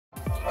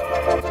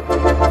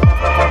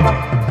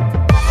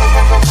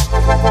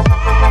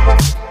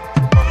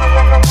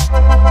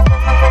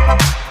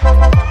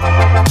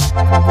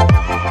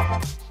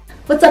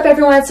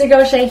everyone, it's your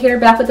girl Shay here,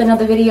 back with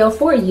another video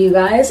for you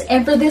guys.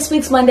 And for this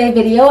week's Monday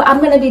video, I'm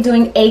going to be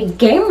doing a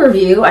game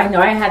review. I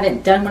know I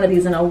haven't done one of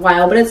these in a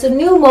while, but it's a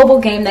new mobile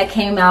game that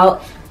came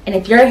out. And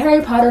if you're a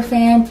Harry Potter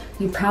fan,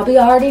 you probably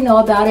already know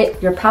about it.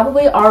 You're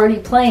probably already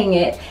playing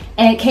it.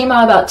 And it came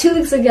out about 2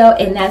 weeks ago,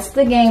 and that's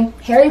the game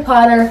Harry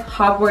Potter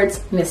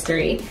Hogwarts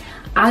Mystery.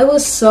 I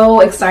was so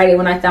excited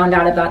when I found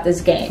out about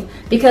this game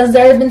because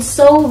there have been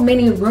so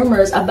many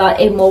rumors about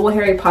a mobile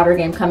Harry Potter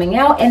game coming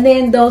out, and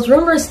then those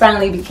rumors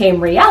finally became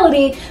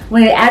reality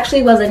when it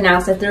actually was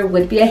announced that there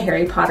would be a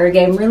Harry Potter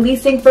game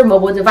releasing for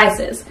mobile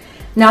devices.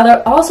 Now,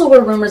 there also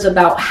were rumors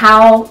about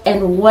how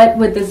and what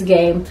would this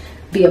game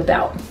be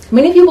about.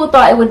 Many people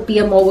thought it would be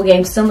a mobile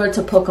game similar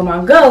to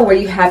Pokemon Go, where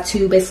you have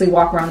to basically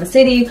walk around the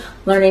city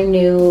learning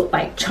new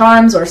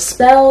charms or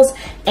spells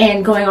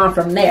and going on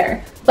from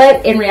there.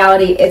 But in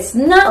reality, it's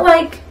not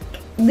like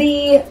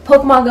the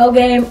Pokemon Go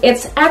game.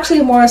 It's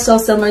actually more so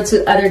similar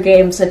to other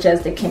games such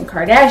as the Kim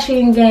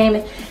Kardashian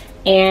game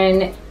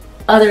and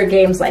other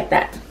games like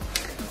that.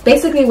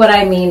 Basically what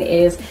I mean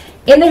is,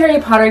 in the Harry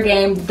Potter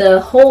game,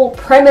 the whole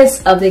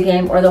premise of the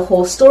game, or the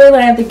whole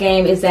storyline of the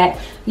game, is that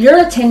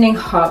you're attending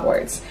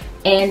Hogwarts.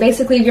 And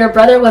basically your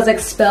brother was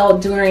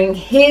expelled during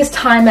his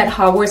time at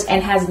Hogwarts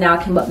and has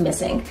now come up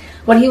missing.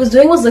 What he was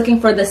doing was looking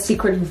for the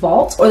secret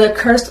vault, or the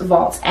cursed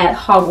vaults at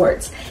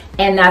Hogwarts.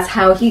 And that's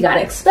how he got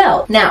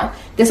expelled. Now,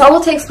 this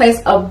all takes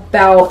place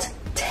about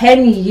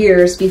 10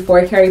 years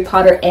before Harry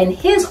Potter and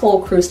his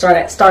whole crew start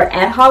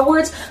at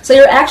Hogwarts. So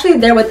you're actually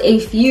there with a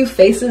few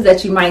faces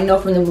that you might know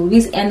from the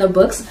movies and the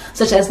books,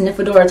 such as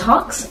Nymphadora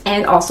Tonks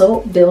and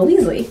also Bill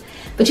Weasley.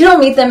 But you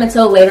don't meet them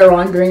until later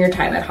on during your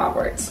time at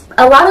Hogwarts.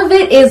 A lot of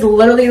it is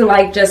literally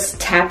like just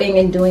tapping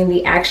and doing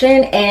the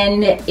action,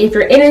 and if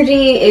your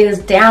energy is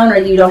down or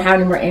you don't have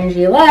any more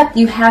energy left,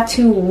 you have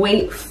to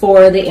wait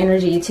for the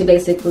energy to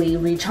basically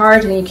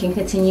recharge, and you can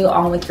continue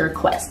on with your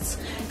quests.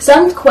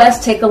 Some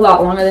quests take a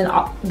lot longer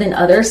than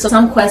others, so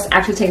some quests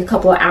actually take a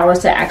couple of hours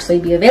to actually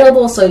be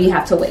available, so you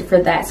have to wait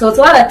for that. So it's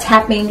a lot of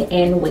tapping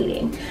and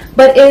waiting,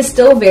 but it is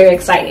still very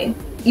exciting.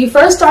 You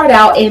first start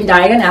out in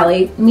Diagon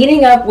Alley,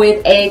 meeting up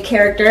with a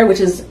character, which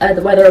is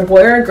whether a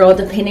boy or a girl,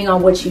 depending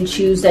on what you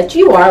choose that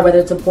you are, whether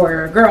it's a boy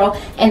or a girl,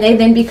 and they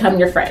then become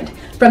your friend.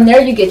 From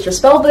there, you get your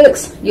spell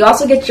books, you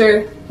also get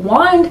your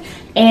wand,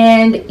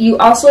 and you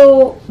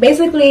also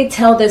basically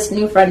tell this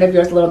new friend of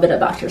yours a little bit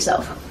about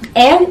yourself.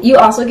 And you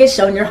also get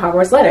shown your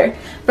Hogwarts letter.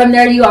 From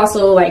there, you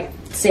also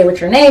say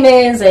what your name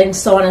is and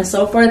so on and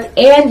so forth,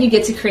 and you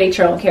get to create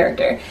your own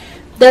character.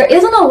 There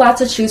isn't a lot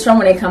to choose from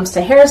when it comes to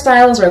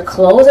hairstyles or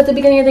clothes at the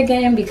beginning of the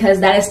game,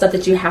 because that is stuff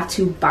that you have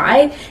to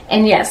buy.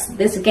 And yes,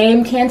 this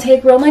game can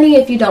take real money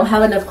if you don't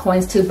have enough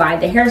coins to buy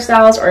the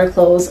hairstyles or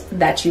clothes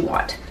that you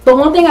want. But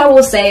one thing I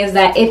will say is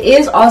that it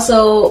is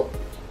also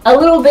a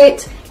little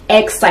bit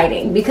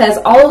exciting, because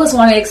all of us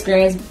want to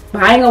experience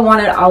buying a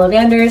wand at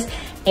Ollivander's.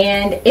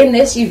 And in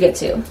this, you get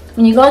to.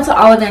 When you go into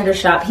Ollivander's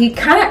shop, he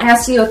kind of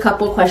asks you a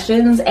couple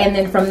questions, and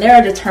then from there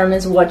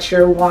determines what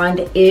your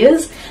wand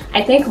is.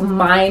 I think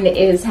mine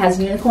has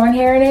unicorn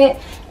hair in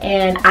it,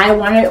 and I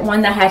wanted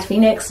one that had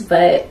Phoenix,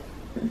 but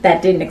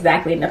that didn't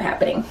exactly end up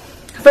happening.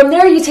 From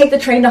there, you take the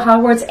train to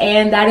Hogwarts,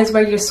 and that is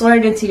where you're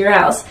sorted into your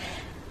house.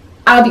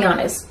 I'll be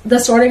honest, the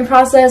sorting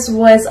process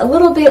was a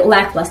little bit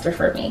lackluster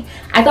for me.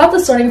 I thought the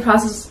sorting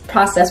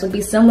process would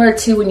be similar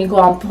to when you go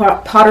on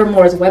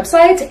Pottermore's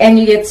website and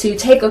you get to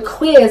take a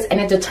quiz and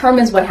it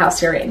determines what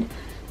house you're in.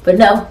 But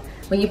no,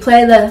 when you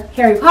play the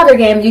Harry Potter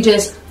game, you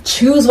just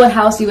choose what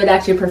house you would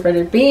actually prefer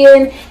to be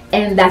in,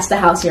 and that's the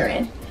house you're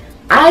in.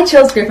 I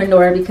chose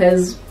Gryffindor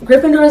because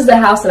Gryffindor is the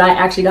house that I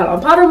actually got on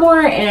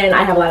Pottermore, and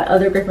I have a lot of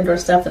other Gryffindor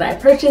stuff that I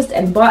purchased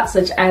and bought,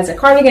 such as a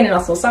cardigan and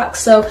also socks,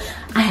 so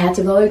I had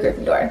to go with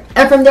Gryffindor.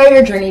 And from there,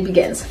 your journey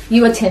begins.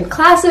 You attend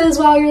classes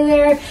while you're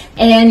there,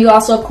 and you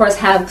also, of course,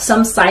 have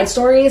some side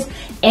stories,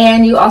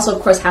 and you also,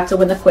 of course, have to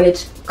win the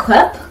Quidditch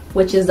Cup,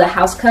 which is the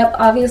house cup,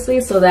 obviously,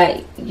 so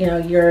that,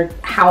 your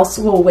house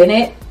will win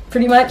it,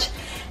 pretty much.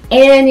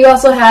 And you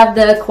also have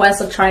the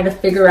quest of trying to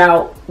figure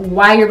out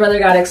why your brother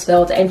got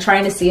expelled and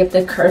trying to see if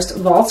the cursed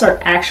vaults are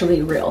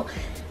actually real.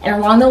 And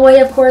along the way,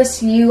 of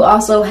course, you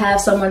also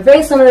have someone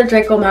very similar to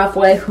Draco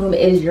Malfoy, whom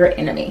is your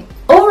enemy.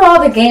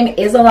 Overall, the game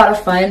is a lot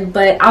of fun,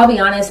 but I'll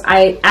be honest,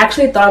 I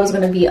actually thought it was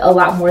going to be a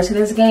lot more to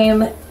this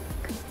game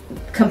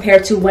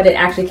compared to what it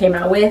actually came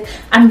out with.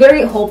 I'm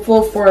very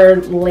hopeful for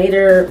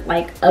later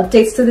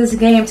updates to this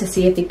game to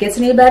see if it gets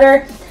any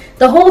better.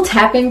 The whole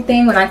tapping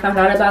thing, when I found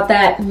out about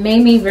that,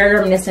 made me very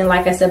reminiscent,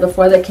 like I said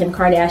before, the Kim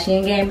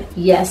Kardashian game.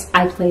 Yes,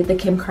 I played the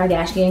Kim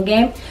Kardashian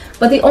game.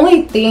 But the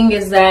only thing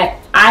is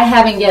that I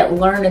haven't yet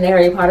learned in the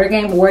Harry Potter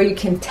game where you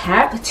can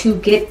tap to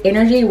get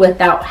energy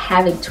without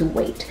having to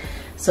wait.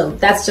 So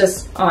that's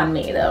just on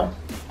me, though.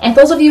 And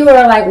those of you who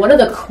are like, what are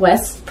the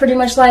quests pretty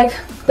much like?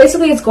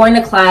 Basically, it's going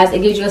to class.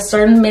 It gives you a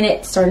certain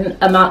minute, certain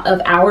amount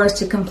of hours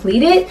to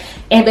complete it.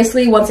 And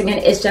basically, once again,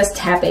 it's just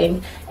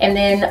tapping. And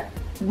then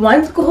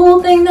One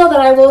cool thing though that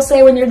I will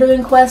say when you're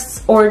doing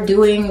quests or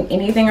doing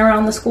anything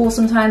around the school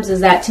sometimes is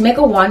that to make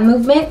a wand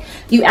movement,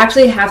 you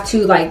actually have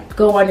to like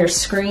go on your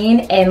screen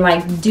and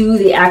like do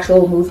the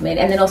actual movement,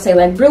 and then it'll say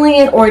like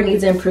brilliant or it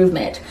needs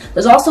improvement.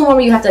 There's also one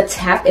where you have to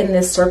tap in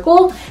this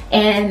circle,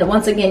 and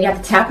once again you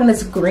have to tap when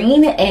it's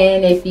green,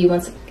 and if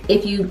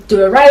you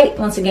do it right,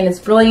 once again it's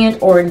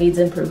brilliant or it needs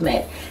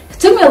improvement. It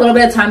took me a little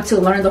bit of time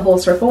to learn the whole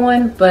circle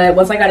one, but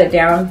once I got it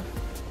down,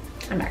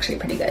 I'm actually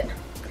pretty good.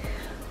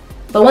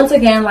 But once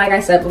again, like I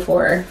said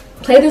before,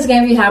 play this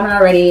game if you haven't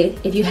already.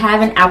 If you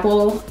have an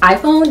Apple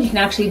iPhone, you can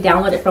actually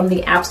download it from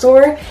the App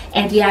Store.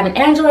 And if you have an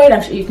Android,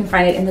 I'm sure you can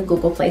find it in the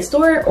Google Play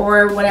Store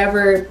or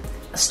whatever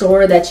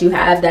store that you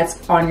have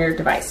that's on your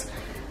device.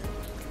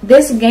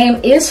 This game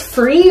is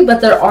free,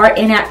 but there are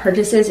in-app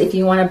purchases if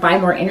you want to buy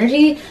more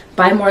energy,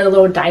 buy more of the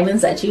little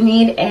diamonds that you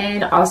need,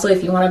 and also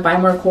if you want to buy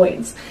more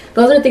coins.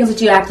 Those are things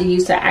that you have to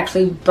use to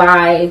actually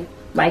buy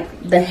like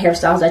the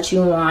hairstyles that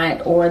you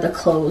want or the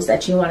clothes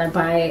that you want to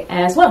buy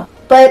as well.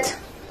 But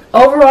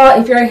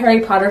overall, if you're a Harry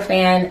Potter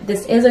fan,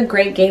 this is a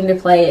great game to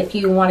play if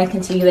you want to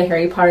continue the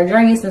Harry Potter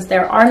journey, since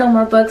there are no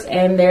more books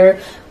and there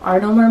are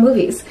no more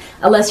movies,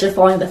 unless you're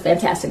following the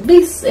Fantastic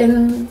Beasts,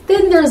 and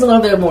then there's a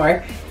little bit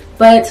more.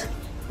 But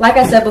like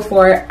I said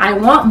before, I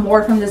want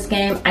more from this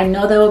game. I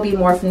know there will be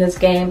more from this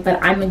game,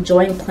 but I'm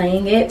enjoying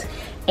playing it.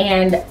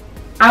 And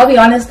I'll be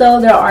honest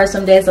though, there are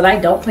some days that I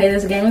don't play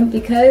this game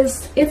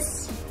because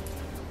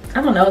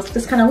I don't know, it's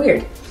just kind of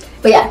weird.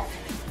 But yeah,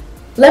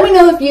 let me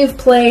know if you've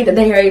played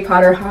the Harry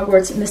Potter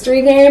Hogwarts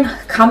Mystery game.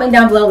 Comment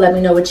down below, let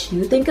me know what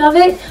you think of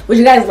it. Would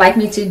you guys like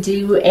me to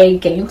do a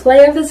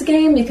gameplay of this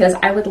game? Because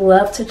I would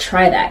love to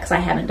try that because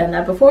I haven't done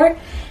that before.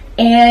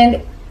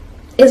 And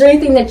is there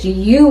anything that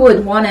you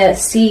would want to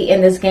see in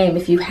this game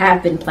if you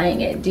have been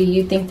playing it? Do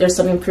you think there's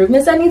some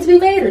improvements that need to be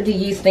made, or do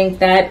you think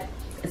that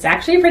it's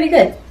actually pretty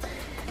good?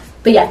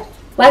 But yeah,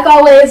 like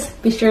always,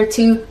 be sure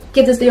to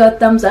give this video a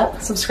thumbs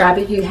up, subscribe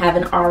if you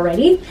haven't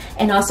already,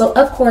 and also,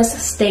 of course,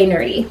 stay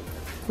nerdy.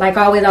 Like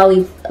always, I'll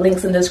leave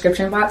links in the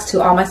description box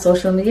to all my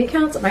social media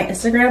accounts, my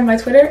Instagram, my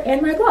Twitter,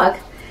 and my blog.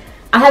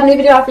 I have a new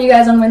video out for you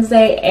guys on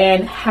Wednesday,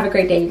 and have a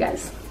great day, you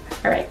guys.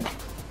 All right,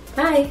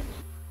 bye.